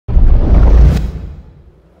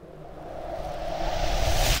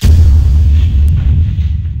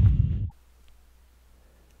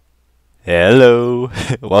Hello,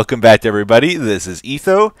 welcome back everybody. This is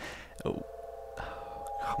Etho. Oh,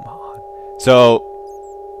 come on.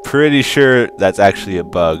 So, pretty sure that's actually a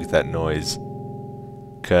bug, that noise,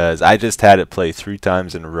 because I just had it play 3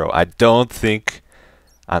 times in a row. I don't think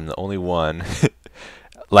I'm the only one.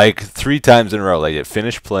 Like 3 times in a row, like it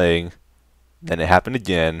finished playing, then it happened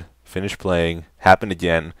again, finished playing, happened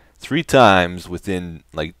again, 3 times within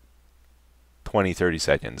like 20-30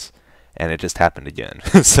 seconds, and it just happened again.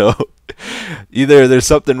 So either there's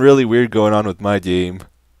something really weird going on with my game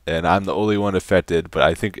and I'm the only one affected, but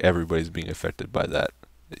I think everybody's being affected by that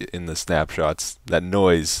in the snapshots, that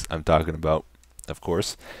noise I'm talking about, of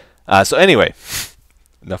course. So anyway,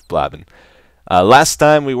 enough blabbing. Last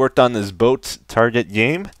time we worked on this boat target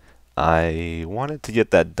game. I wanted to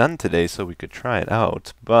get that done today so we could try it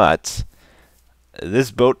out, but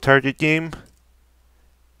this boat target game,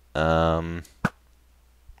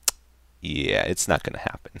 yeah, it's not gonna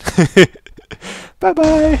happen. Bye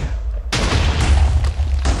bye.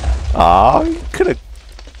 Aw, you could have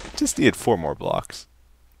just needed 4 more blocks.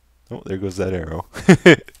 Oh, there goes that arrow.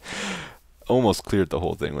 Almost cleared the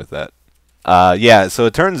whole thing with that. Yeah, so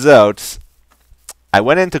it turns out I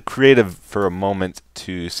went into creative for a moment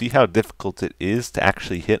to see how difficult it is to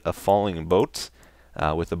actually hit a falling boat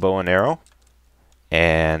with a bow and arrow.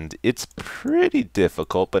 And it's pretty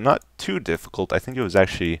difficult, but not too difficult. I think it was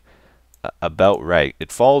actually about right.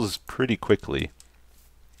 It falls pretty quickly.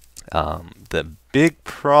 The big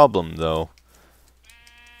problem, though,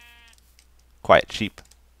 quiet sheep.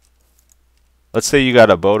 Let's say you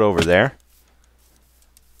got a boat over there.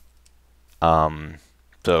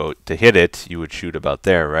 So to hit it, you would shoot about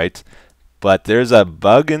there, right? But there's a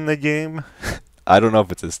bug in the game. I don't know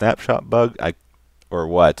if it's a snapshot bug or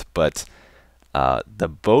what, but the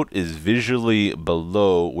boat is visually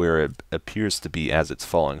below where it appears to be as it's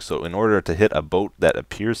falling. So in order to hit a boat that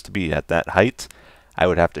appears to be at that height, I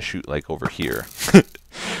would have to shoot like over here,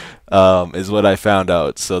 is what I found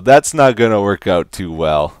out. So that's not going to work out too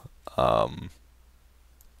well.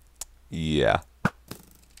 Yeah.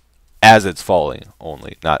 As it's falling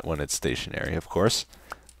only, not when it's stationary, of course.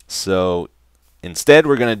 So instead,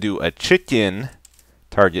 we're going to do a chicken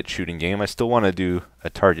target shooting game. I still want to do a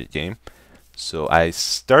target game. So I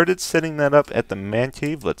started setting that up at the man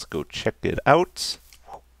cave. Let's go check it out.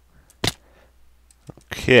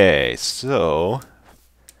 Okay, so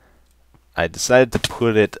I decided to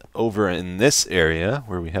put it over in this area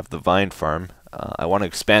where we have the vine farm. I want to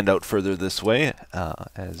expand out further this way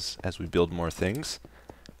as we build more things.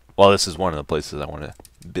 Well, this is one of the places I want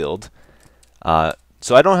to build.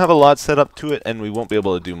 So I don't have a lot set up to it, and we won't be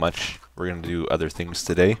able to do much. We're going to do other things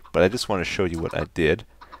today, but I just want to show you what I did.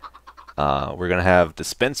 We're going to have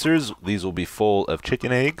dispensers. These will be full of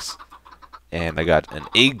chicken eggs. And I got an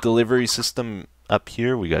egg delivery system up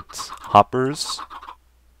here. We got hoppers,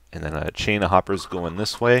 and then a chain of hoppers going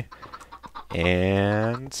this way.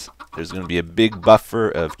 And there's going to be a big buffer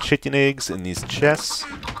of chicken eggs in these chests.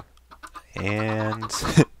 And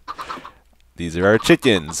these are our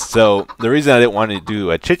chickens. So the reason I didn't want to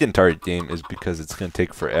do a chicken target game is because it's going to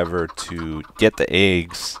take forever to get the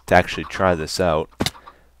eggs to actually try this out.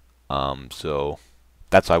 So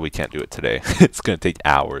that's why we can't do it today. It's going to take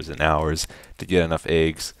hours and hours to get enough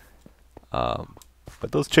eggs.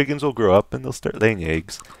 But those chickens will grow up and they'll start laying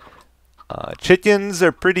eggs. Chickens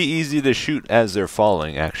are pretty easy to shoot as they're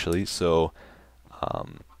falling, actually. So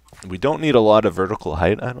we don't need a lot of vertical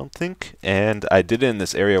height, I don't think. And I did it in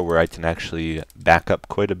this area where I can actually back up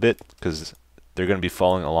quite a bit because they're going to be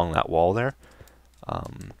falling along that wall there.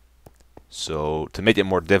 So to make it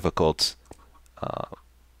more difficult,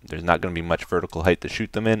 there's not going to be much vertical height to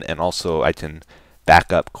shoot them in, and also I can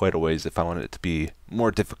back up quite a ways if I want it to be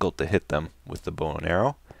more difficult to hit them with the bow and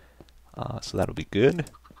arrow. So that'll be good.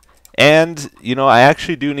 And, you know, I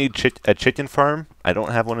actually do need a chicken farm. I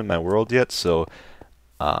don't have one in my world yet, so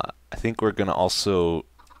I think we're going to also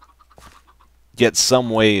get some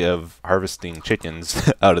way of harvesting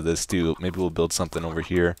chickens out of this too. Maybe we'll build something over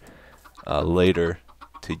here later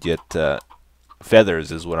to get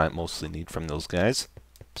feathers is what I mostly need from those guys.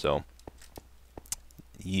 So,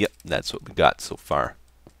 yep, that's what we got so far.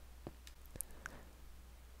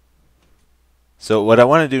 So what I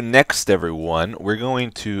want to do next, everyone, we're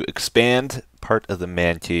going to expand part of the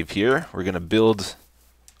man cave here. We're going to build,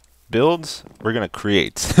 we're going to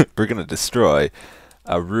create, we're going to destroy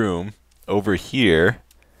a room over here.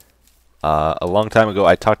 A long time ago,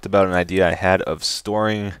 I talked about an idea I had of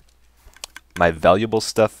storing my valuable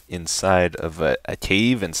stuff inside of a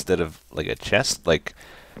cave instead of like a chest. Like,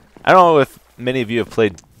 I don't know if many of you have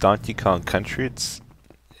played Donkey Kong Country.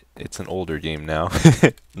 It's an older game now,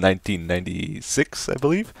 1996, I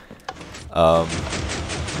believe. At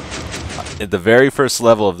the very first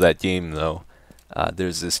level of that game, though,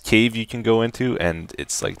 there's this cave you can go into, and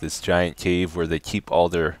it's like this giant cave where they keep all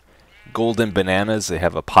their golden bananas. They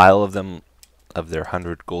have a pile of them, of their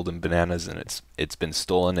 100 golden bananas, and it's been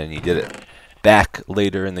stolen, and you get it back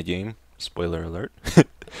later in the game. Spoiler alert.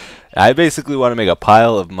 I basically want to make a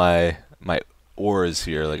pile of my ores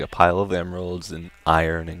here, like a pile of emeralds and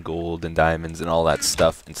iron and gold and diamonds and all that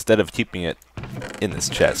stuff, instead of keeping it in this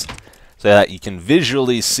chest, so that you can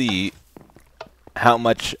visually see how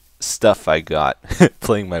much stuff I got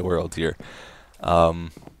playing my world here. So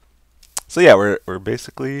yeah, we're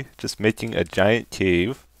basically just making a giant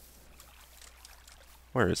cave.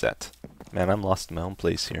 Where is that? Man, I'm lost in my own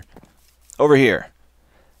place here. Over here.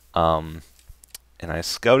 And I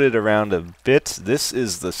scouted around a bit. This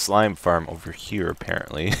is the slime farm over here,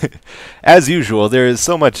 apparently. As usual, there is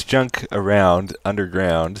so much junk around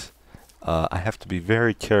underground. I have to be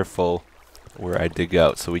very careful where I dig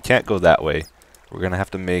out, so we can't go that way. We're going to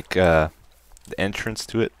have to make the entrance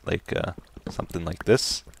to it like something like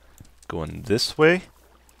this. Going this way.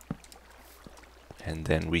 And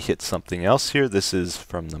then we hit something else here. This is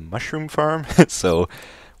from the mushroom farm. So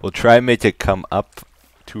we'll try and make it come up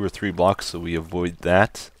 2 or 3 blocks so we avoid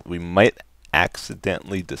that. We might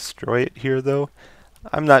accidentally destroy it here, though.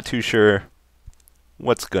 I'm not too sure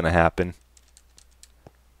what's going to happen.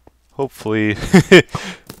 Hopefully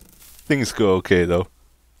things go okay, though.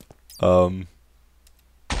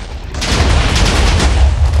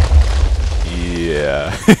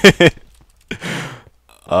 Yeah.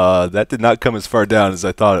 That did not come as far down as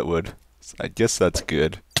I thought it would. So I guess that's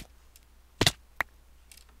good.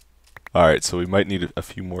 Alright, so we might need a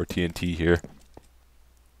few more TNT here.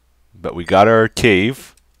 But we got our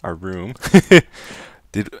cave, our room.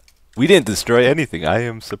 We didn't destroy anything. I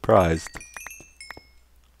am surprised.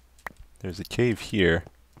 There's a cave here.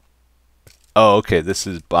 Oh, okay, this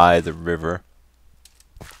is by the river.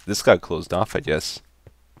 This got closed off, I guess.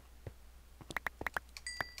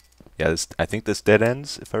 Yeah, I think this dead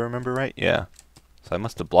ends, if I remember right. Yeah. So I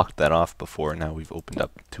must have blocked that off before. Now we've opened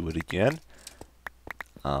up to it again.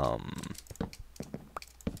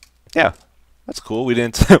 Yeah, that's cool. We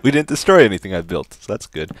didn't we didn't destroy anything I built, so that's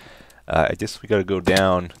good. I guess we gotta go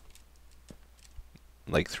down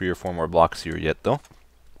like 3 or 4 more blocks here yet, though.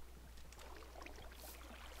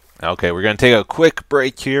 Okay, we're gonna take a quick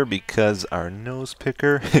break here because our nose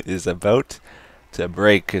picker is about to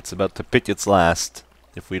break. It's about to pick its last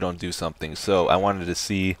if we don't do something. So I wanted to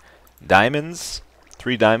see diamonds,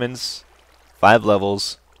 3 diamonds, 5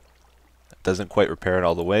 levels. Doesn't quite repair it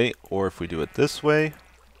all the way, or if we do it this way,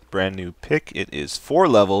 brand new pick, it is 4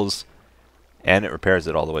 levels and it repairs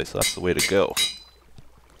it all the way, so that's the way to go.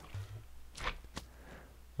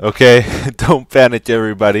 Okay, don't panic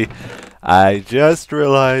everybody. I just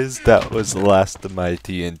realized that was the last of my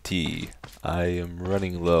TNT. I am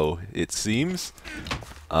running low, it seems.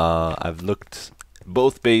 I've looked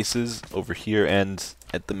both bases, over here and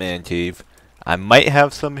at the man cave. I might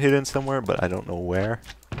have some hidden somewhere, but I don't know where.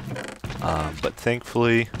 But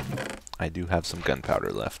thankfully, I do have some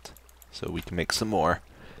gunpowder left, so we can make some more.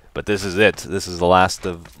 But this is it. This is the last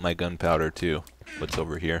of my gunpowder too. What's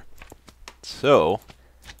over here? So,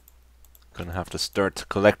 gonna have to start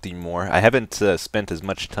collecting more. I haven't spent as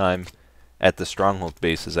much time at the stronghold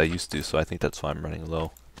base as I used to, so I think that's why I'm running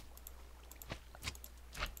low.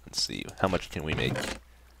 Let's see, how much can we make?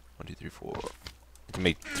 1, 2, 3, 4. We can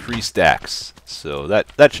make 3 stacks, so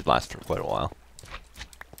that should last for quite a while.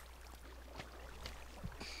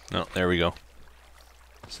 No, there we go.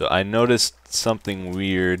 So I noticed something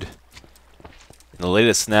weird. In the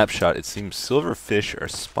latest snapshot, it seems silverfish are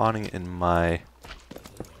spawning in my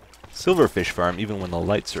silverfish farm even when the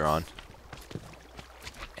lights are on.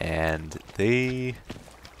 And they...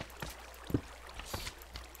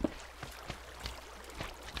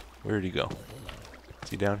 Where'd he go? Is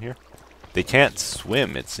he down here? They can't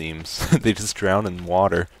swim, it seems. They just drown in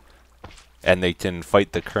water. And they can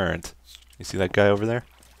fight the current. You see that guy over there?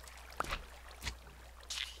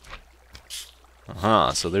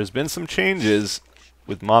 So there's been some changes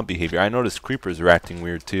with mob behavior. I noticed creepers were acting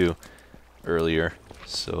weird too earlier.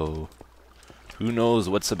 So who knows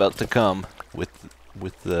what's about to come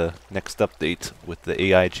with the next update with the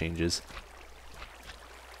AI changes.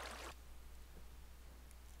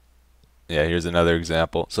 Yeah, here's another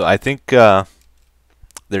example. So I think they're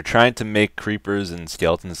trying to make creepers and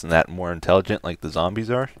skeletons and that more intelligent like the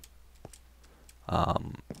zombies are.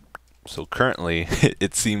 So currently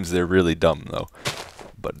it seems they're really dumb though.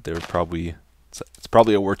 But they're probably it's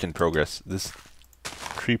probably a work in progress. This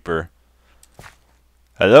creeper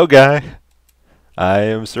Hello, guy. I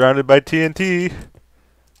am surrounded by TNT.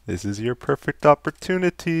 This is your perfect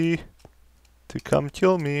opportunity to come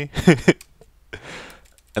kill me.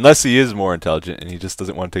 Unless he is more intelligent and he just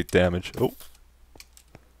doesn't want to take damage. Oh.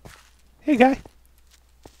 Hey, guy.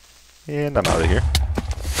 And I'm out of here.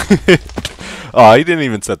 Oh, he didn't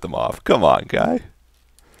even set them off. Come on, guy.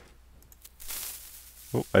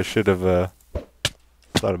 Oh, I should have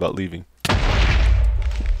thought about leaving.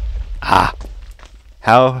 Ah!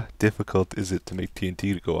 How difficult is it to make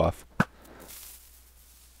TNT to go off?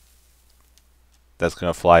 That's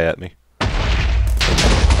gonna fly at me.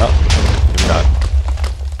 Oh, maybe not.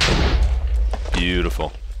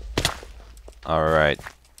 Beautiful. Alright.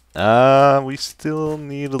 We still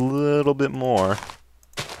need a little bit more.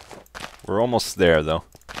 We're almost there, though.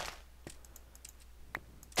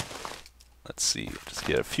 Let's see. Just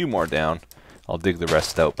get a few more down. I'll dig the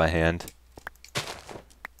rest out by hand.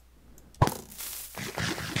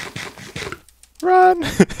 Run!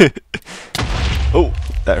 Oh,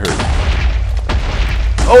 that hurt.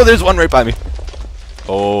 Oh, there's one right by me.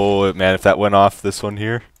 Oh, man, if that went off this one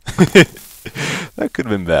here, that could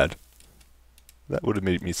have been bad. That would have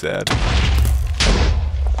made me sad.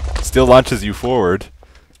 Still launches you forward.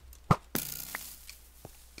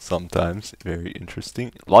 Sometimes. Very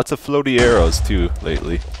interesting. Lots of floaty arrows, too,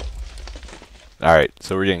 lately. Alright,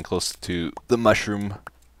 so we're getting close to the mushroom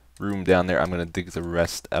room down there. I'm going to dig the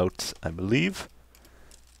rest out, I believe.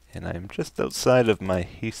 And I'm just outside of my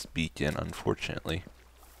haste beacon, unfortunately.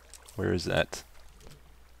 Where is that?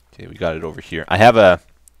 Okay, we got it over here. I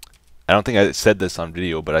don't think I said this on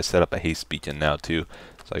video, but I set up a haste beacon now too.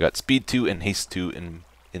 So I got speed 2 and haste 2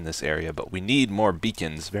 in this area, but we need more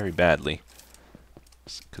beacons very badly.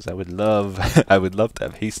 Because I would love to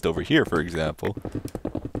have haste over here, for example.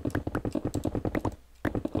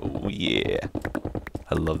 Oh yeah.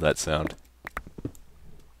 I love that sound.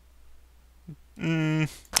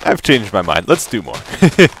 I've changed my mind. Let's do more.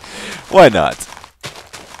 Why not?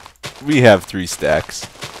 We have 3 stacks.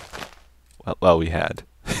 Well, we had.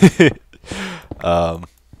 Hey,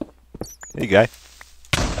 guy.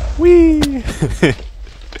 Whee!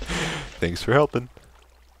 Thanks for helping.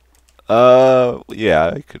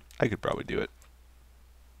 Yeah, I could probably do it.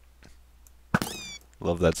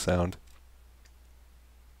 Love that sound.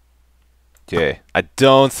 Okay, I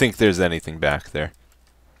don't think there's anything back there.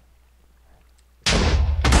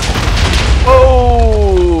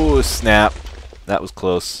 Oh, snap. That was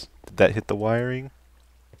close. Did that hit the wiring?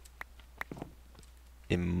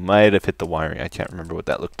 It might have hit the wiring. I can't remember what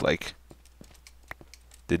that looked like.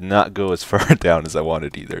 Did not go as far down as I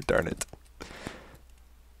wanted either, darn it.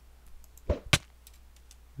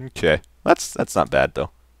 Okay, that's not bad though.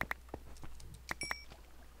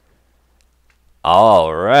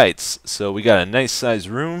 Alright, so we got a nice size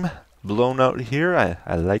room blown out here.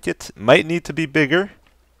 I like it. Might need to be bigger.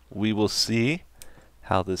 We will see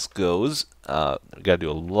how this goes. We gotta do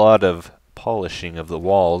a lot of polishing of the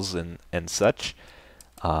walls and such.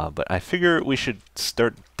 But I figure we should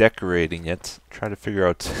start decorating it. Try to figure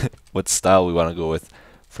out what style we want to go with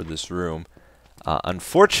for this room.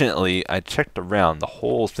 Unfortunately, I checked around. The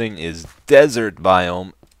whole thing is desert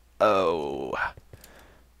biome. Oh,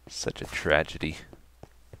 such a tragedy.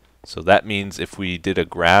 So that means if we did a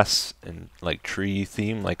grass and like tree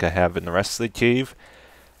theme like I have in the rest of the cave,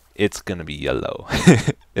 it's gonna be yellow.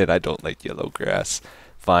 And I don't like yellow grass.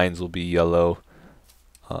 Vines will be yellow,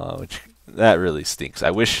 which that really stinks.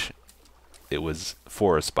 I wish it was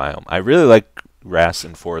forest biome. I really like grass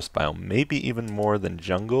and forest biome, maybe even more than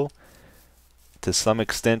jungle. To some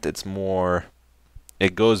extent,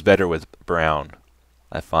 it goes better with brown,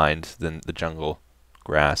 I find, than the jungle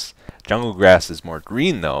grass. Jungle grass is more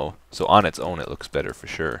green though, so on its own it looks better for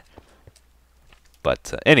sure.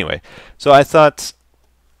 But anyway, so I thought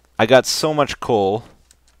I got so much coal.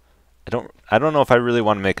 I don't know if I really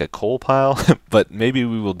want to make a coal pile, but maybe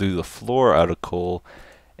we will do the floor out of coal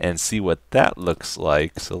and see what that looks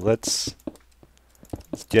like. So let's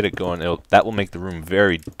get it going. That will make the room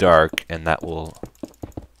very dark, and that will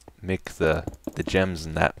make the gems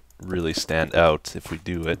and that really stand out if we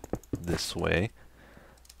do it this way.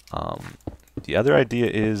 The other idea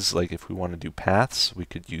is, like, if we want to do paths, we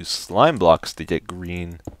could use slime blocks to get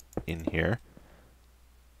green in here.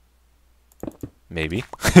 Maybe.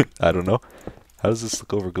 I don't know. How does this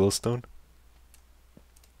look over glowstone?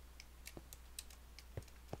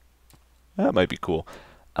 That might be cool.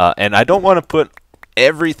 And I don't want to put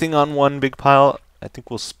everything on one big pile. I think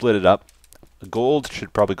we'll split it up. The gold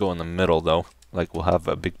should probably go in the middle, though. Like, we'll have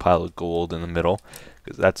a big pile of gold in the middle,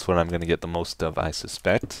 because that's what I'm going to get the most of, I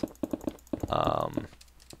suspect.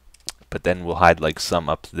 But then we'll hide, like, some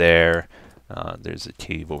up there, There's a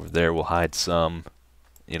cave over there. We'll hide some,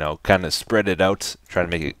 you know, kind of spread it out, try to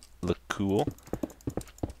make it look cool.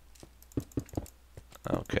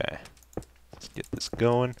 Okay, let's get this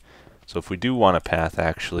going. So if we do want a path,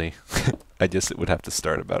 actually, I guess it would have to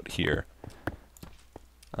start about here.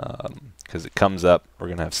 Because it comes up, we're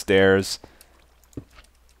going to have stairs.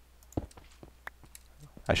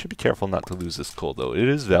 I should be careful not to lose this coal, though. It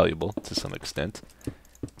is valuable to some extent.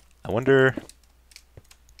 I wonder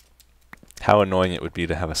how annoying it would be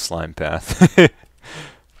to have a slime path.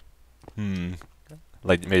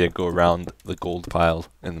 Like maybe go around the gold pile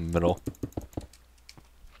in the middle.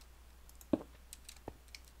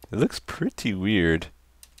 It looks pretty weird.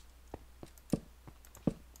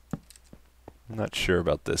 I'm not sure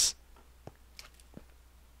about this.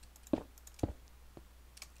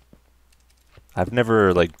 I've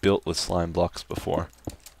never like built with slime blocks before.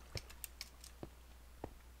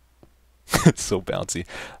 It's so bouncy.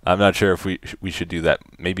 I'm not sure if we should do that.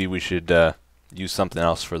 Maybe we should use something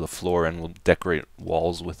else for the floor and we'll decorate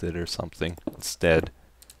walls with it or something instead.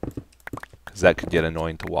 Because that could get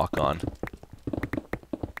annoying to walk on.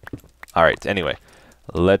 Alright, anyway.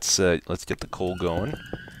 Let's get the coal going.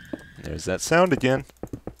 There's that sound again.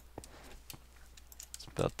 It's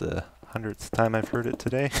about the 100th time I've heard it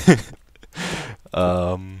today.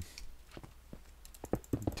 Okay.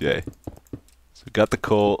 So we got the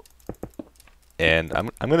coal. And I'm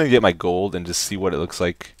gonna get my gold and just see what it looks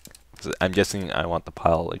like. I'm guessing I want the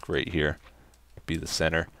pile like right here, be the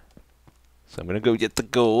center. So I'm gonna go get the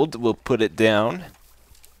gold. We'll put it down.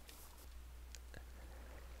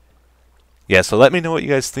 Yeah, so let me know what you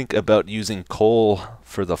guys think about using coal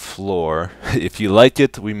for the floor. If you like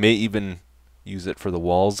it, we may even use it for the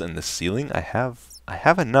walls and the ceiling. I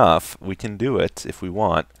have enough. We can do it if we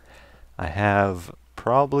want. I have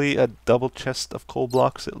probably a double chest of coal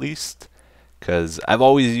blocks at least. Because I've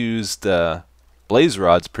always used blaze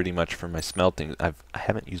rods pretty much for my smelting. I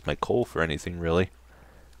haven't used my coal for anything really,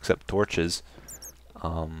 except torches.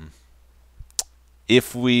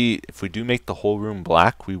 If we do make the whole room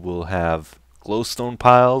black, we will have glowstone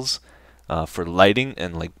piles for lighting,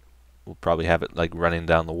 and like we'll probably have it like running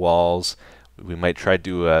down the walls. We might try to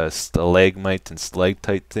do a stalagmite and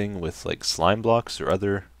stalactite thing with like slime blocks or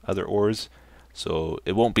other ores, so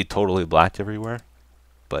it won't be totally black everywhere.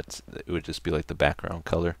 But it would just be like the background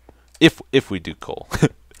color, if we do coal.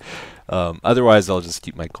 Otherwise, I'll just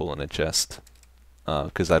keep my coal in a chest,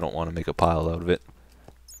 because I don't want to make a pile out of it.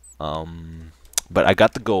 But I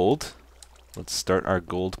got the gold. Let's start our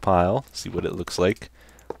gold pile. See what it looks like.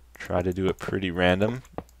 Try to do it pretty random,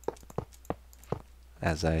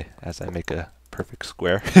 as I make a perfect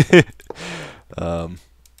square.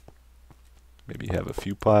 Maybe have a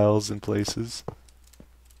few piles in places.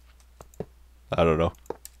 I don't know.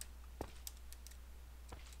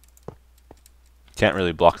 Can't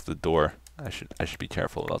really block the door. I should be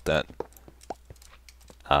careful about that.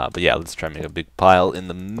 But yeah, let's try and make a big pile in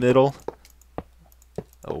the middle.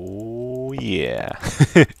 Oh yeah.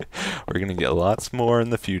 We're gonna get lots more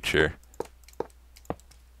in the future.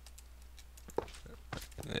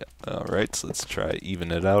 Yeah. Alright, so let's try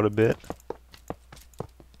even it out a bit.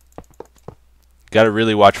 Gotta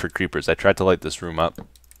really watch for creepers. I tried to light this room up.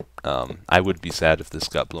 I would be sad if this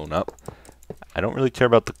got blown up. I don't really care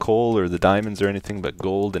about the coal or the diamonds or anything, but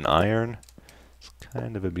gold and iron is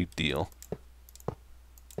kind of a big deal.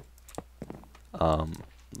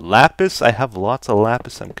 Lapis, I have lots of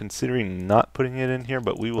lapis. I'm considering not putting it in here,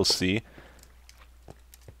 but we will see.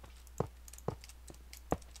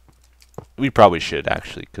 We probably should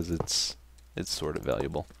actually, because it's sort of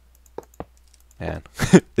valuable. Man,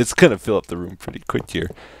 it's gonna fill up the room pretty quick here,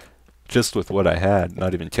 just with what I had,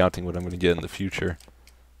 not even counting what I'm gonna get in the future.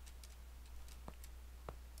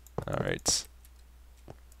 Alright,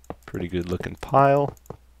 pretty good looking pile.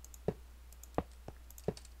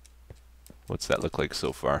 What's that look like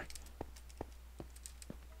so far?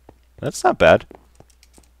 That's not bad.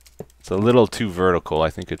 It's a little too vertical. I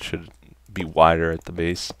think it should be wider at the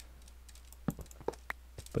base,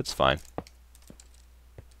 but it's fine.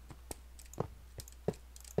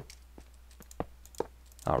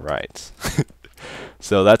 Alright,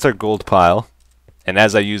 so that's our gold pile. And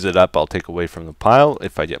as I use it up, I'll take away from the pile.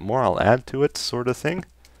 If I get more, I'll add to it, sort of thing.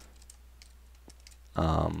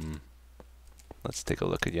 Let's take a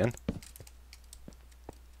look again.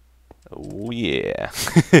 Oh yeah.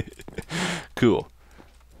 Cool.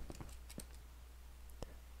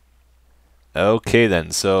 Okay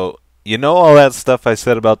then, so you know all that stuff I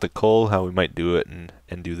said about the coal, how we might do it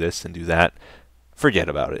and do this and do that. Forget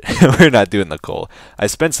about it. We're not doing the coal. I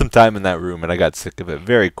spent some time in that room and I got sick of it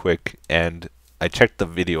very quick, and I checked the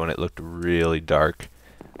video and it looked really dark.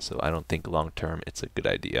 So I don't think long term it's a good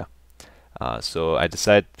idea. So I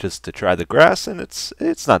decided just to try the grass, and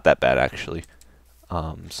it's not that bad actually.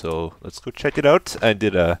 So let's go check it out. I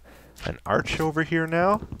did an arch over here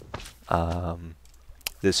now.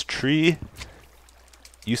 This tree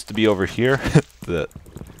used to be over here, the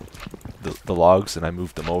logs, and I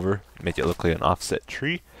moved them over, make it look like an offset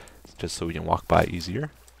tree, just so we can walk by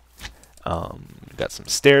easier. Got some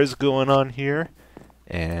stairs going on here,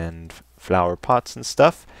 and flower pots and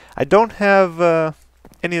stuff. I don't have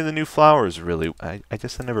any of the new flowers really. I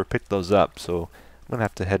guess I never picked those up, so I'm gonna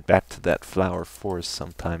have to head back to that flower forest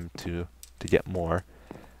sometime to get more.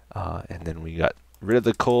 And then we got rid of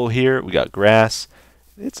the coal here. We got grass.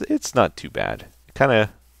 It's not too bad.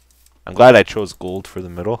 I'm glad I chose gold for the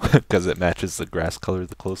middle because it matches the grass color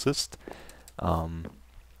the closest. And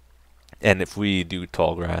if we do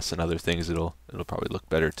tall grass and other things, it'll probably look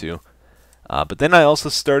better too. But then I also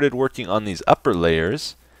started working on these upper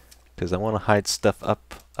layers because I want to hide stuff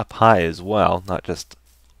up high as well, not just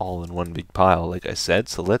all in one big pile like I said.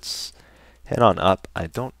 So let's head on up. I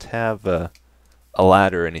don't have a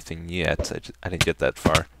ladder or anything yet. I didn't get that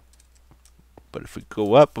far. But if we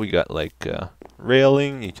go up, we got like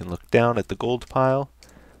railing. You can look down at the gold pile.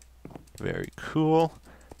 Very cool.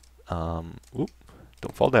 Oop,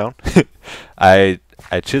 don't fall down. I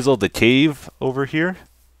chiseled the cave over here,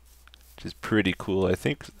 which is pretty cool, I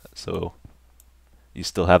think. So you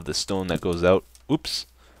still have the stone that goes out. Oops.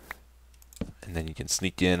 And then you can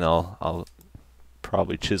sneak in. I'll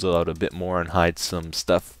probably chisel out a bit more and hide some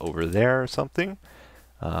stuff over there or something.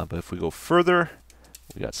 But if we go further,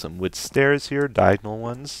 we got some wood stairs here, diagonal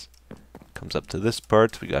ones. Comes up to this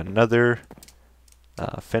part. We got another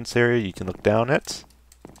fence area you can look down at.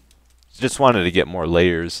 Just wanted to get more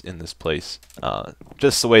layers in this place.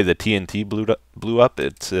 Just the way the TNT blew up,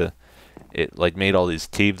 it like made all these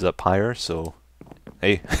caves up higher. So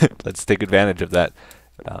hey, let's take advantage of that.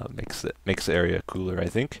 Makes the area cooler, I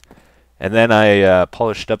think. And then I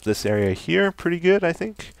polished up this area here pretty good, I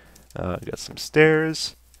think. Got some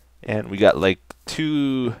stairs, and we got like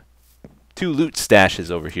two loot stashes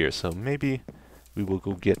over here. So maybe we will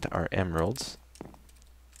go get our emeralds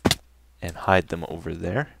and hide them over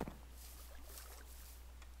there.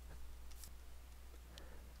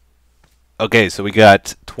 Okay, so we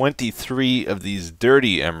got 23 of these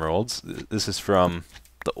dirty emeralds. This is from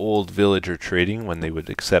the old villager trading when they would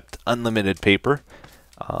accept unlimited paper.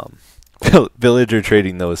 Villager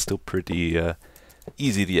trading though is still pretty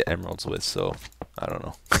easy to get emeralds with, so I don't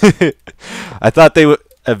know. I thought they would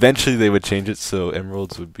eventually change it so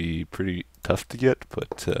emeralds would be pretty tough to get,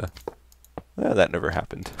 but that never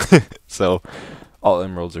happened. So all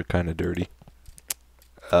emeralds are kind of dirty.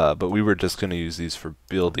 But we were just going to use these for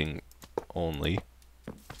building only.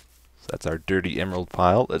 So that's our dirty emerald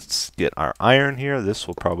pile. Let's get our iron here. This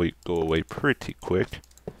will probably go away pretty quick.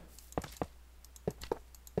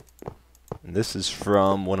 And this is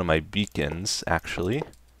from one of my beacons, actually.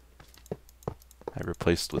 I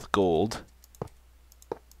replaced with gold.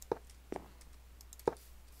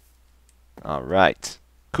 Alright.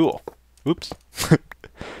 Cool. Oops.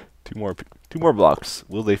 two more blocks.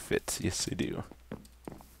 Will they fit? Yes, they do.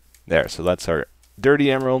 There, so that's our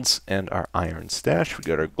dirty emeralds and our iron stash. We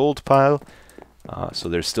got our gold pile. So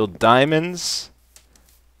there's still diamonds.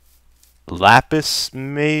 Lapis,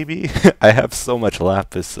 maybe? I have so much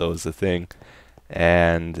lapis, though, is the thing.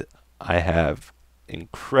 And I have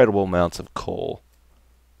incredible amounts of coal.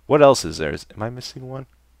 What else is there? Am I missing one?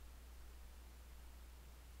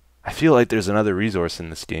 I feel like there's another resource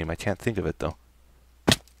in this game. I can't think of it, though.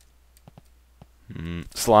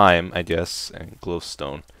 Slime, I guess, and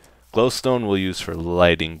glowstone. Glowstone we'll use for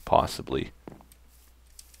lighting, possibly.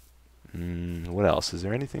 What else? Is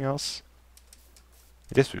there anything else?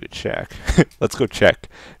 I guess we could check. Let's go check,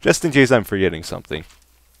 just in case I'm forgetting something.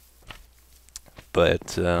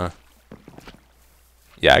 But, yeah,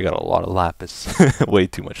 I got a lot of lapis. Way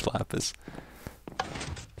too much lapis.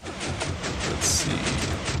 Let's see.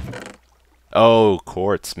 Oh,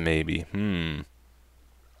 quartz, maybe.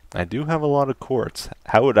 I do have a lot of quartz.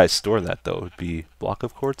 How would I store that, though? It would be a block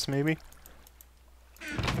of quartz, maybe?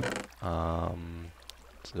 So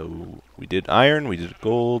we did iron, we did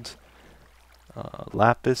gold,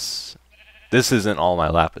 lapis. This isn't all my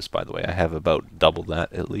lapis, by the way. I have about double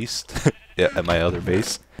that, at least, at my other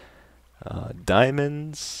base.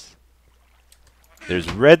 Diamonds.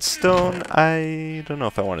 There's redstone. I don't know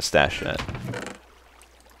if I want to stash that.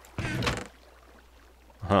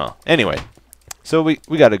 Anyway. So we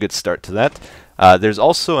got a good start to that. There's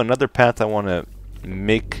also another path I want to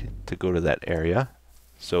make to go to that area.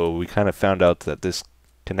 So we kind of found out that this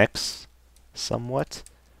connects somewhat.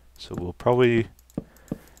 So we'll probably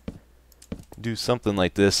do something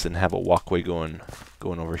like this and have a walkway going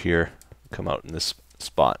over here, come out in this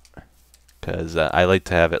spot, because I like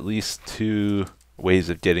to have at least 2 ways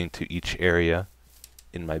of getting to each area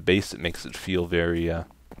in my base. It makes it feel very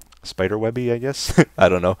spiderwebby, I guess. I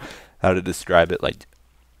don't know how to describe it. Like,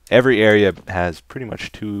 every area has pretty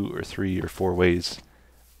much 2 or 3 or 4 ways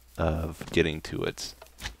of getting to it.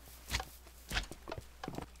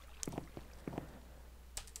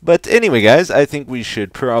 But anyway, guys, I think we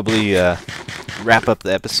should probably wrap up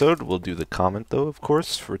the episode. We'll do the comment, though, of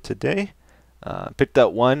course, for today. Picked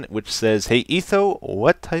out one which says, "Hey, Etho,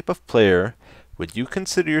 what type of player would you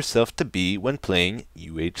consider yourself to be when playing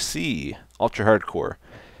UHC? Ultra Hardcore.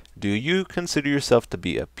 Do you consider yourself to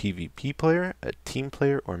be a PvP player, a team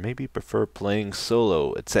player, or maybe prefer playing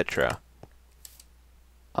solo, etc.?"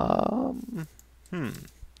 I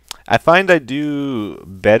find I do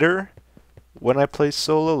better when I play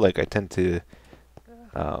solo. Like, I tend to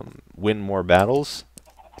win more battles,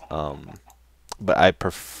 but I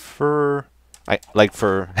prefer, like,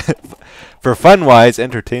 for for fun wise,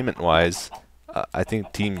 entertainment wise, I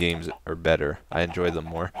think team games are better. I enjoy them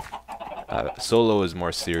more. Solo is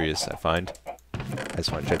more serious, I find. I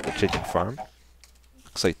just want to check the chicken farm.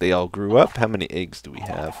 Looks like they all grew up. How many eggs do we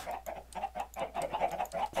have?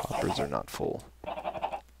 Hoppers are not full.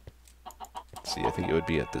 Let's see, I think it would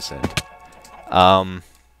be at this end. Well,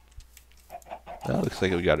 looks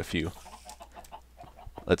like we got a few.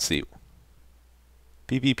 Let's see.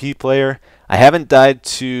 PvP player. I haven't died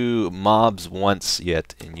to mobs once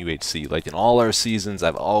yet in UHC. Like, in all our seasons,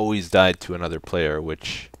 I've always died to another player,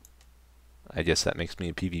 which I guess that makes me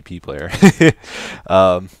a PvP player.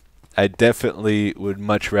 I definitely would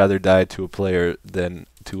much rather die to a player than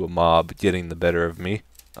to a mob getting the better of me.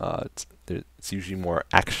 It's usually more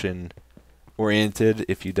action oriented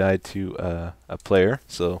if you die to a player,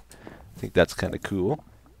 so I think that's kind of cool.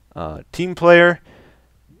 Team player.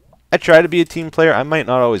 I try to be a team player. I might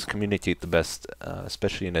not always communicate the best,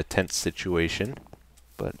 especially in a tense situation,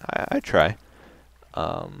 but I try.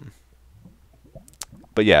 But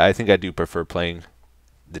yeah, I think I do prefer playing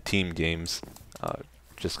the team games,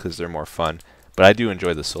 just because they're more fun. But I do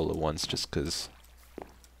enjoy the solo ones, just because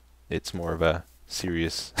it's more of a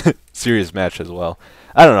serious serious match as well.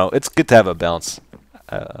 I don't know. It's good to have a balance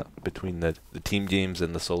between the team games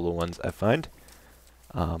and the solo ones, I find.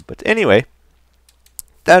 But anyway,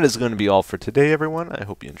 that is going to be all for today, everyone. I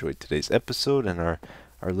hope you enjoyed today's episode and our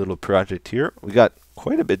little project here. We got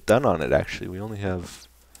quite a bit done on it, actually. We only have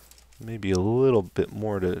maybe a little bit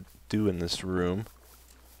more to do in this room.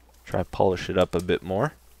 Try to polish it up a bit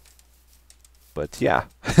more. But yeah,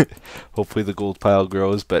 hopefully the gold pile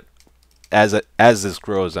grows. But as this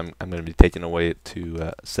grows, I'm going to be taking away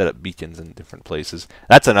to set up beacons in different places.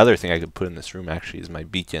 That's another thing I could put in this room, actually, is my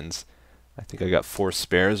beacons. I think I got 4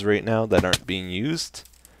 spares right now that aren't being used.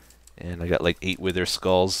 And I got like 8 wither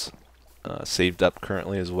skulls saved up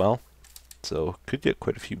currently as well. So could get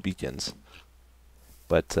quite a few beacons.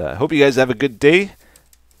 But I hope you guys have a good day.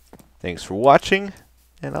 Thanks for watching.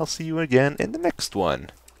 And I'll see you again in the next one.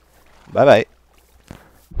 Bye-bye.